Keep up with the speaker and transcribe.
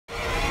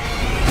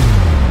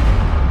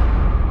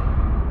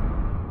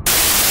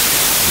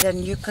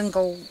then you can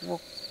go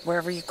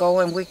wherever you go,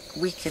 and we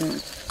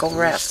can go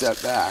rest.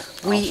 Step back.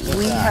 We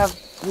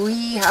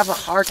have a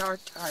hard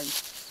time.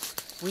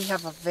 We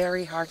have a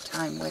very hard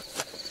time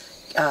with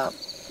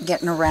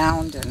getting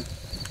around,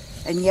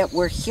 and yet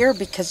we're here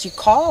because you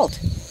called.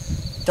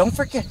 Don't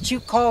forget you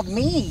called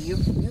me. You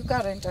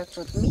got in touch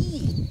with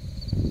me.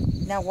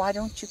 Now why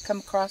don't you come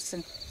across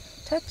and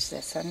touch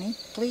this, honey,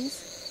 please?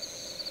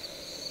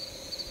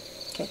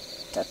 Okay,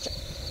 touch it.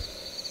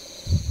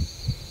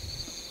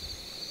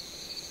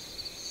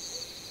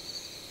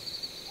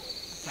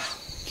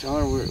 Tell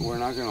her we're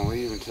not going to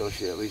leave until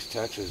she at least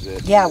touches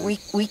it. Yeah,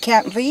 we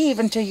can't leave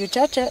until you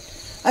touch it.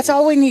 That's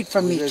all we need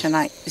from you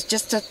tonight. It's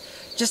just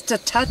a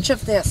touch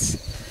of this.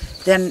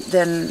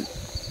 Then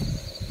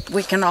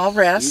we can all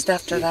rest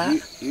after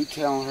that. You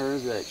tell her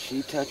that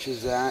she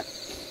touches that,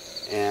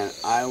 and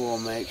I will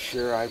make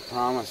sure, I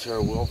promise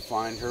her, we'll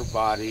find her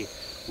body.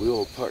 We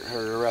will put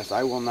her to rest.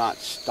 I will not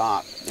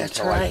stop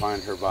until I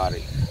find her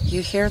body.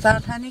 You hear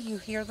that, honey? You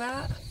hear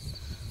that?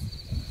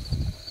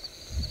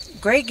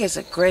 Greg is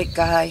a great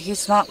guy.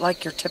 He's not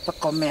like your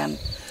typical men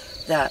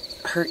that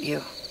hurt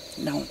you.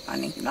 No,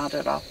 honey, not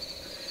at all.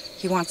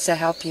 He wants to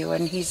help you,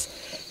 and he's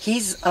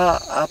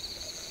a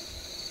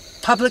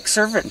public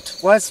servant,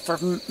 was for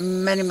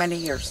many, many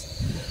years.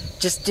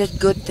 Just did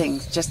good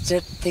things, just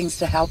did things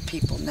to help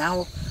people.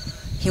 Now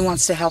he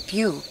wants to help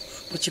you.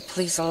 Would you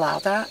please allow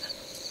that?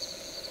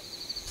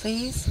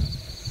 Please?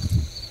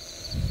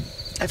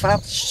 I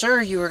felt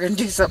sure you were going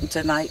to do something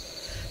tonight.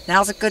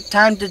 Now's a good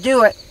time to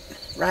do it.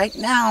 Right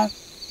now.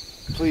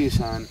 Please,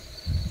 hon.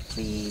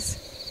 Please.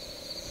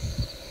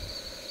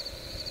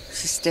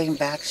 She's staying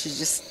back. She's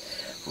just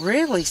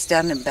really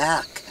standing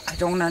back. I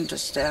don't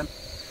understand.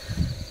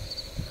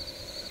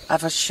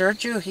 I've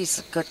assured you he's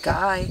a good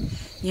guy.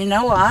 You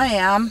know I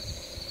am.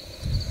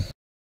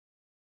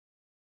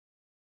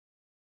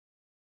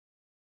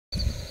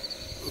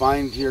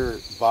 Find your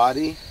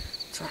body.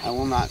 Right. I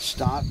will not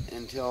stop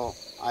until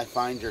I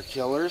find your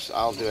killers.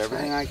 I'll do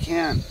everything I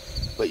can.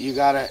 But you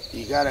gotta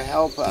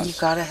help us. You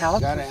gotta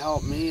help. You gotta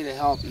help me to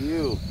help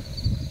you.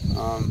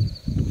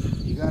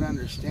 You gotta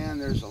understand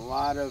there's a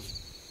lot of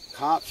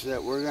cops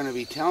that we're gonna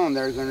be telling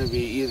they're gonna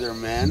be either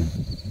men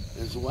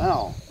as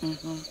well.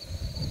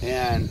 Mm-hmm.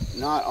 And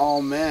not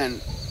all men.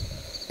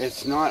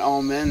 It's not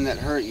all men that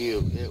hurt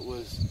you. It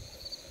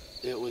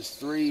was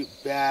 3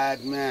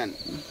 bad men.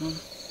 Mm-hmm.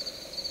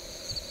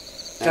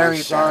 And I'm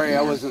sorry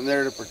I wasn't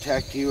there to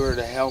protect you or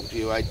to help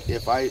you.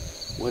 If I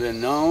would have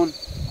known,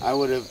 I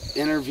would have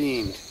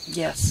intervened.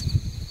 Yes.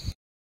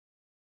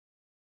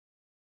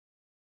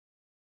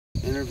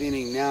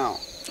 Intervening now.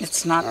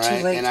 It's not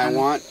too late. And I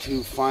want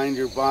to find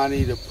your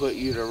body to put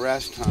you to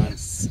rest, hon.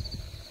 Yes.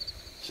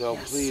 So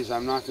please,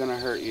 I'm not going to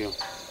hurt you.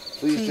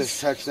 Please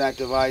just touch that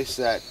device,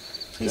 that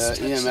the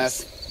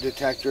EMF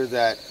detector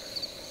that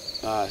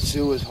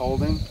Sue was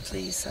holding.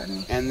 Please,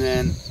 honey. And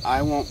then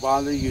I won't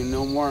bother you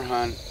no more,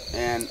 hon.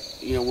 And,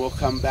 we'll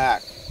come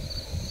back.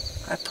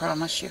 I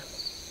promise you.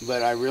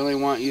 But I really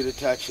want you to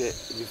touch it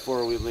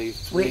before we leave,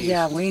 please.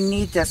 We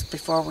need this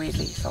before we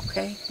leave,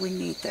 okay? We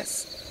need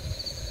this.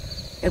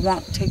 It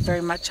won't take very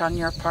much on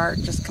your part.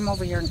 Just come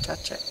over here and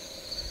touch it.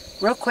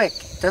 Real quick.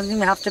 Doesn't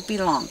even have to be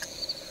long.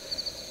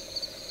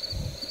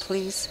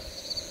 Please.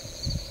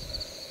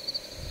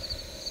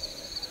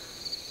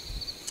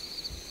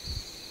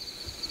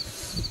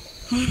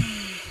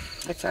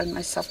 I find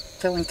myself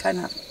feeling kind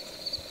of...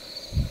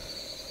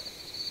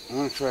 I'm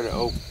going to try to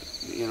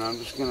I'm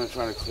just going to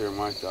try to clear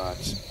my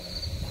thoughts.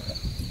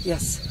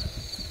 Yes,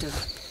 do.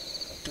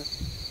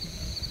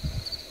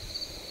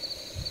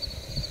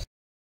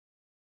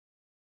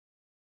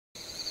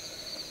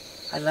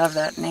 I love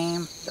that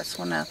name. That's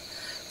one of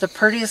the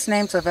prettiest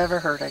names I've ever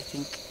heard, I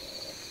think.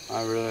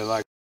 I really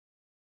like it.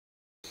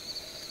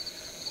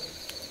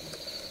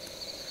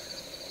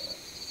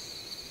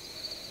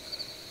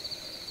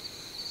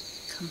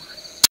 Come on.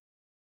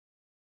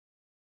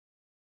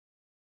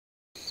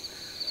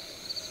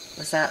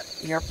 Was that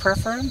your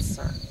preference,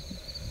 or?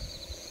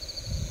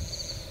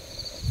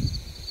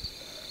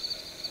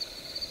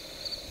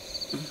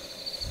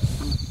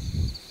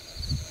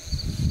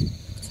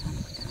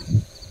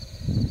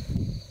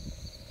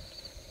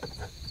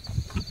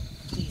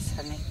 Please,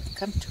 honey,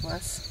 come to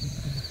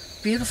us.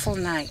 Beautiful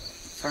night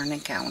for an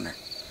encounter.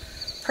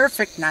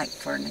 Perfect night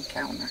for an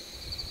encounter.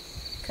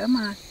 Come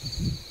on.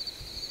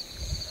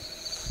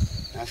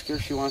 Ask her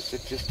if she wants to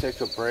just take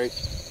a break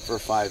for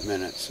 5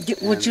 minutes.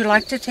 Would you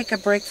like to take a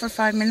break for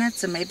 5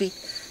 minutes and maybe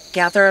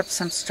gather up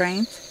some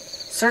strength?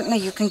 Certainly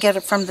you can get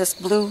it from this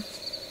blue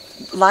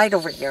light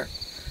over here.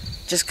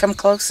 Just come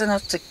close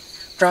enough to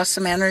draw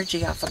some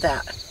energy off of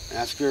that.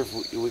 Ask her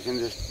if we can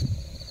just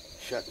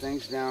shut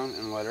things down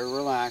and let her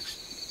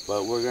relax,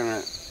 but we're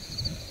going to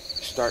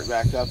start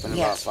back up in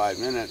about 5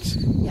 minutes.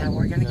 Yeah,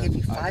 we're going to give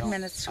you 5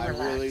 minutes to relax.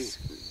 I really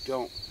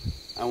don't.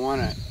 I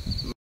want to...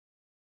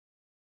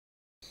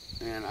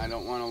 And I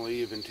don't want to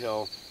leave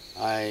until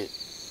I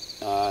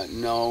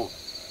know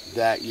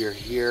that you're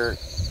here.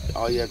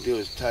 All you have to do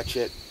is touch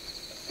it,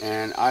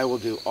 and I will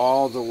do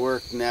all the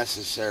work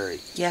necessary.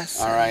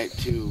 Yes. All right,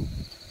 to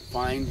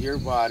find your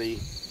body,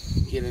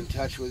 get in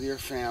touch with your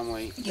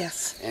family,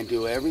 Yes. and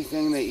do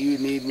everything that you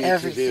need me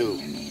to do.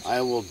 You need.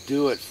 I will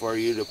do it for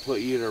you to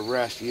put you to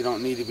rest. You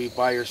don't need to be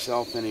by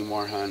yourself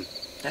anymore, hon.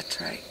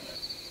 That's right.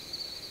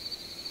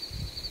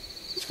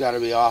 It's got to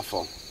be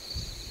awful.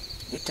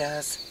 It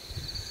does.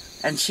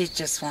 And she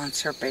just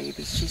wants her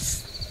baby. She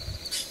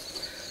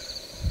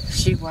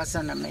was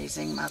an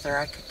amazing mother,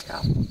 I could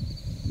tell.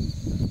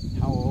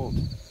 How old?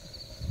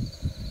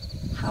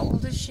 How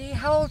old is she?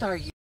 How old are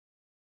you?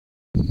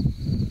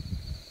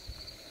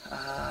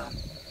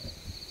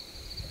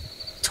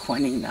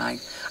 29.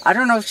 I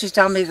don't know if she's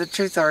telling me the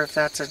truth or if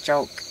that's a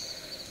joke.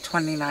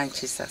 29,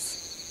 she says.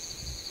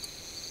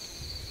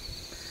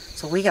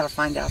 So we got to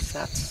find out if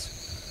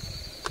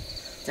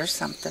there's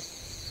something.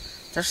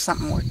 There's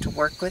something to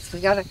work with.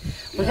 We gotta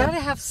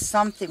have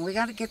something. We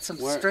gotta get some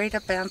straight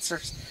up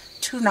answers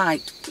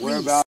tonight, please. Where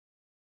about?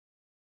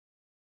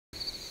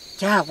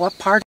 Yeah, what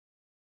part?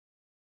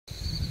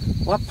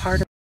 What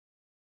part of?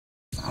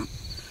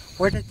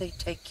 Where did they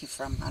take you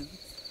from, honey?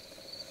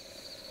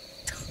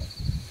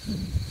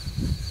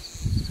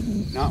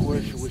 Not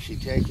where was she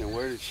taken?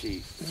 Where did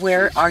she?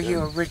 Where are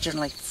you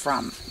originally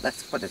from?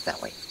 Let's put it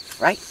that way,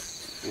 right?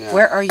 Yeah.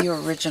 Where are you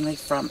originally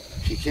from?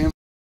 She came.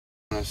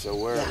 So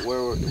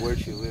where's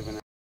she living?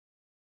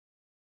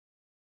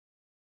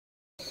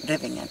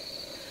 Living in.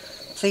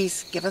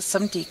 Please give us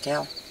some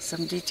detail.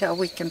 Some detail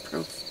we can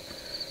prove.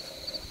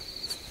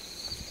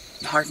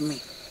 Pardon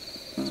me.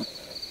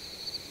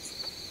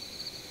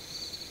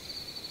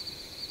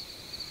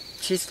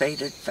 She's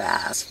faded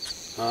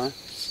fast. Huh?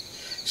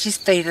 She's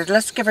faded.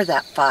 Let's give her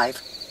that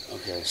 5.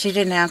 Okay. She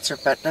didn't answer,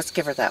 but let's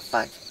give her that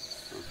 5.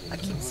 Okay. I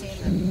keep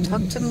seeing them.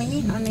 Talk to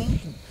me,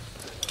 honey.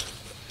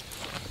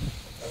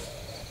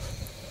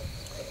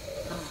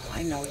 Oh,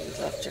 I know you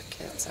loved your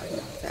kids. I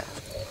know that.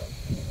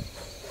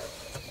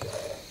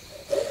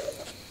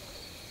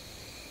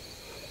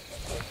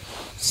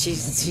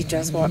 She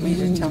does want me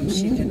to tell him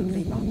she didn't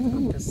leave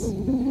on purpose. It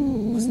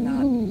was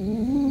not,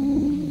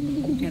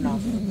 you know.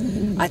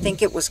 I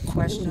think it was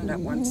questioned at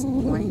one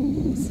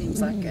point. Seems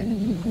like it.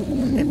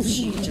 If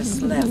she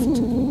just left,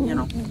 you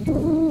know,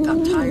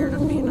 got tired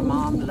of being a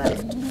mom,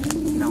 left,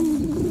 you know.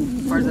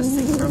 Furthest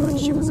thing from it,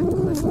 she was a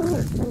good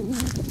mother.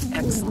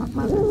 Excellent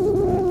mother.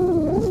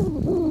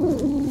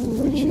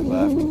 When she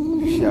left,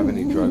 did she have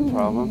any drug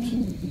problems?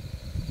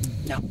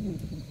 No.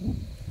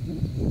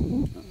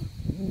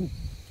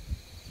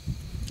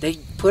 They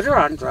put her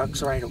on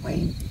drugs right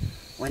away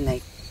when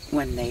they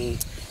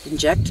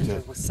injected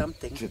her with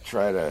something To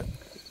try to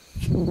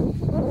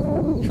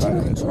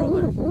control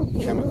her.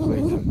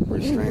 chemically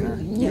restrain her?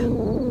 Yeah.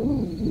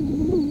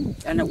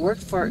 And it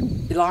worked for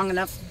long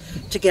enough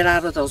to get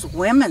out of those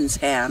women's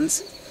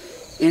hands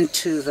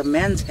into the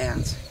men's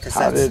hands.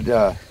 How did,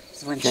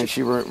 when can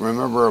she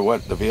remember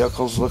what the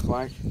vehicles look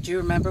like? Do you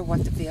remember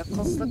what the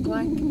vehicles look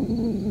like?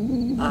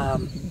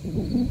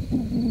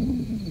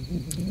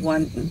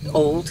 One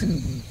older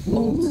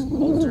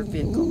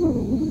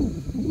vehicle.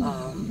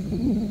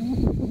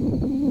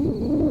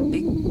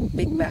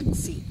 Big back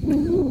seat.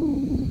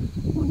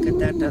 What good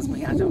that does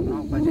me, I don't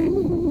know, but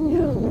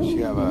yeah. Does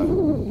she have a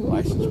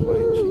license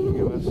plate she can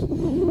give us?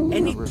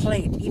 Any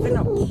plate, even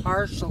a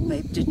partial,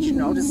 babe. Did you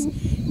notice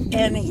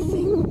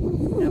anything?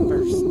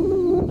 Numbers,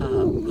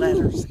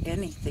 letters,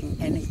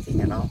 anything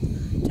at all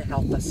to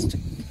help us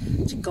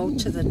to go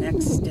to the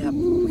next step.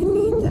 We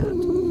need that.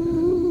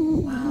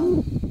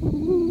 Wow.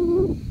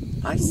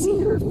 I see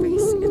her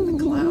face in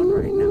the cloud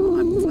right now.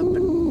 I'm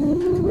flipping.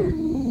 Come here.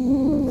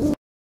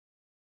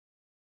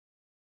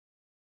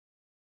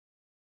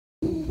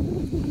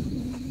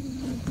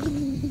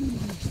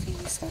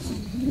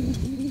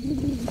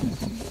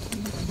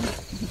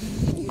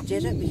 You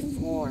did it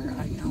before,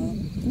 I know.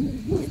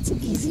 It's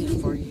easy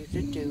for you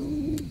to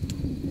do.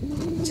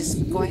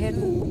 Just go ahead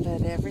and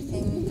let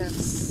everything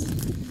that's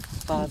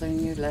bothering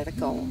you, let it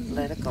go.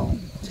 Let it go.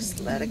 Just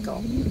let it go.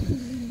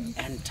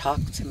 And talk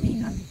to me,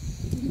 honey.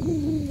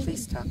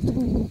 Please talk to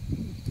me.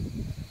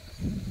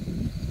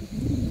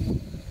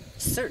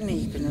 Certainly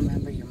you can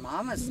remember your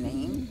mama's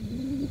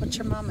name. What's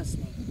your mama's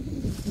name?